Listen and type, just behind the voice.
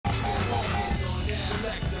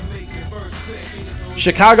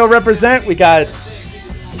Chicago represent. We got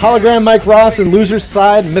HologramMikeRoss in loser's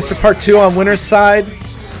side, MrPart2 on winner's side.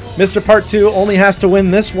 MrPart2 only has to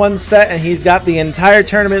win this one set, and he's got the entire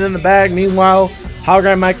tournament in the bag. Meanwhile,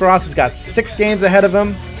 HologramMikeRoss has got 6 games ahead of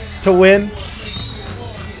him to win.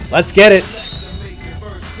 Let's get it.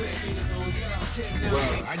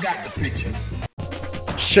 Well, I got the picture.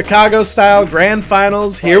 Chicago style grand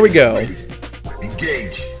finals. Here we go.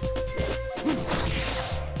 Engage.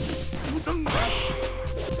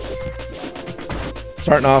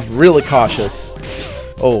 Starting off really cautious.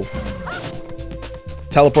 Oh.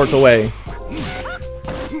 Teleports away.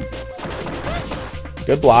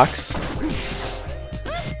 Good blocks.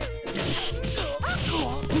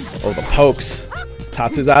 Oh, the pokes.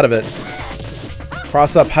 Tatsu's out of it.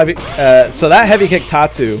 Cross up heavy. So that heavy kick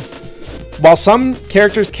Tatsu, while some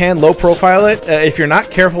characters can low profile it, if you're not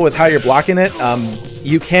careful with how you're blocking it,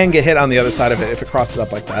 you can get hit on the other side of it if it crosses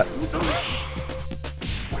up like that.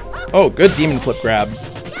 Oh, good demon flip grab.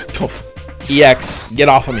 Oh, EX, get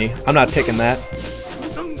off of me. I'm not taking that.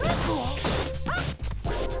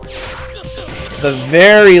 The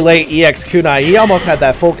very late EX kunai. He almost had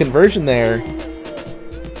that full conversion there.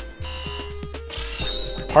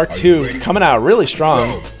 Part 2 coming out really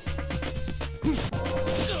strong.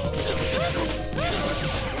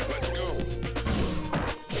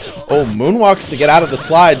 Oh, moonwalks to get out of the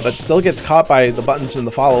slide, but still gets caught by the buttons in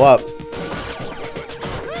the follow-up.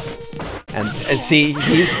 And see,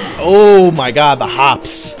 he's... Oh my god, the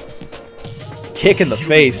hops. Kick in the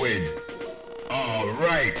face.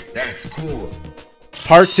 Alright, that's cool.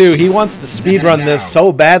 Part 2, he wants to speedrun this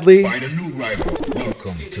so badly.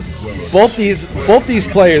 Both these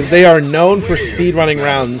players, they are known for speedrunning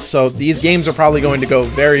rounds, so these games are probably going to go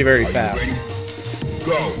very, very fast.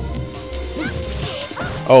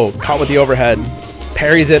 Oh, caught with the overhead.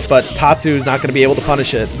 Parries it, but Tatsu's not going to be able to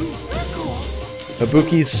punish it.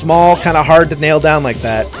 Ibuki's small, kind of hard to nail down like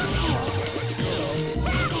that.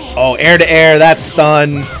 Oh, air to air, that's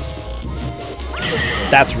stun.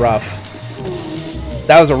 That's rough.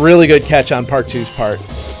 That was a really good catch on Part 2's part.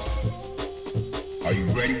 Are you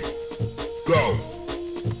ready? Go.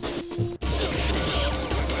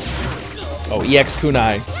 Oh, EX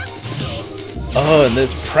kunai. Oh, and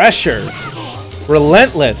this pressure.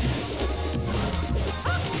 Relentless.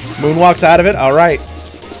 Moonwalks out of it. All right.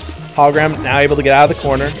 Hologram now able to get out of the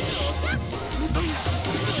corner.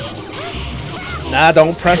 Nah,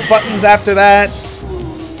 don't press buttons after that.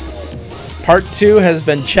 Part 2 has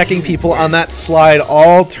been checking people on that slide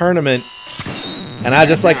all tournament. And I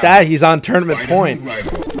just like that, he's on tournament point. Are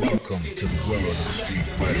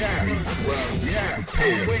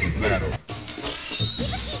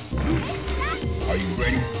you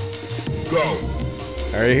ready? Go.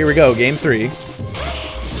 Alright, here we go. Game 3.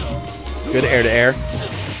 Good air to air.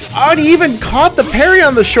 Oh, and he even caught the parry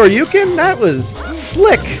on the Shoryuken? That was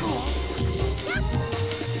slick.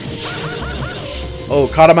 Oh,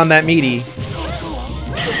 caught him on that meaty.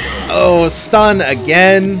 Oh, stun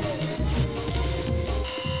again.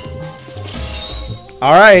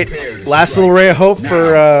 Alright, last little ray of hope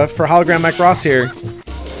for HologramMikeRoss here.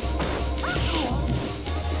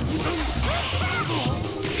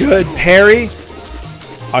 Good parry.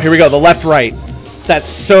 Oh, here we go, the left-right. That's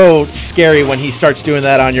so scary when he starts doing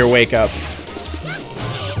that on your wake-up.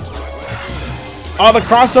 Oh, the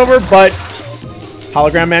crossover, but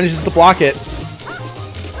Hologram manages to block it.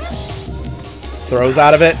 Throws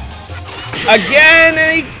out of it. Again,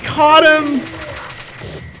 and he caught him.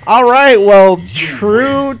 All right, well,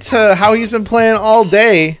 true to how he's been playing all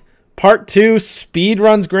day, Part 2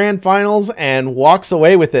 speedruns grand finals and walks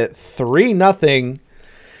away with it 3-0.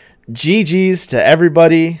 GG's to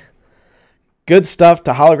everybody. Good stuff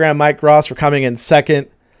to HologramMikeRoss for coming in second.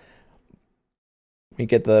 Let me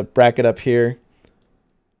get the bracket up here.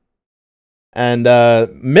 And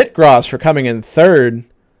MrPart2 for coming in third.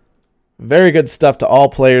 Very good stuff to all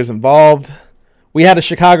players involved. We had a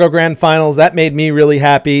Chicago Grand Finals. That made me really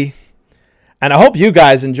happy. And I hope you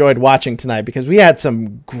guys enjoyed watching tonight because we had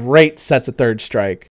some great sets of Third Strike.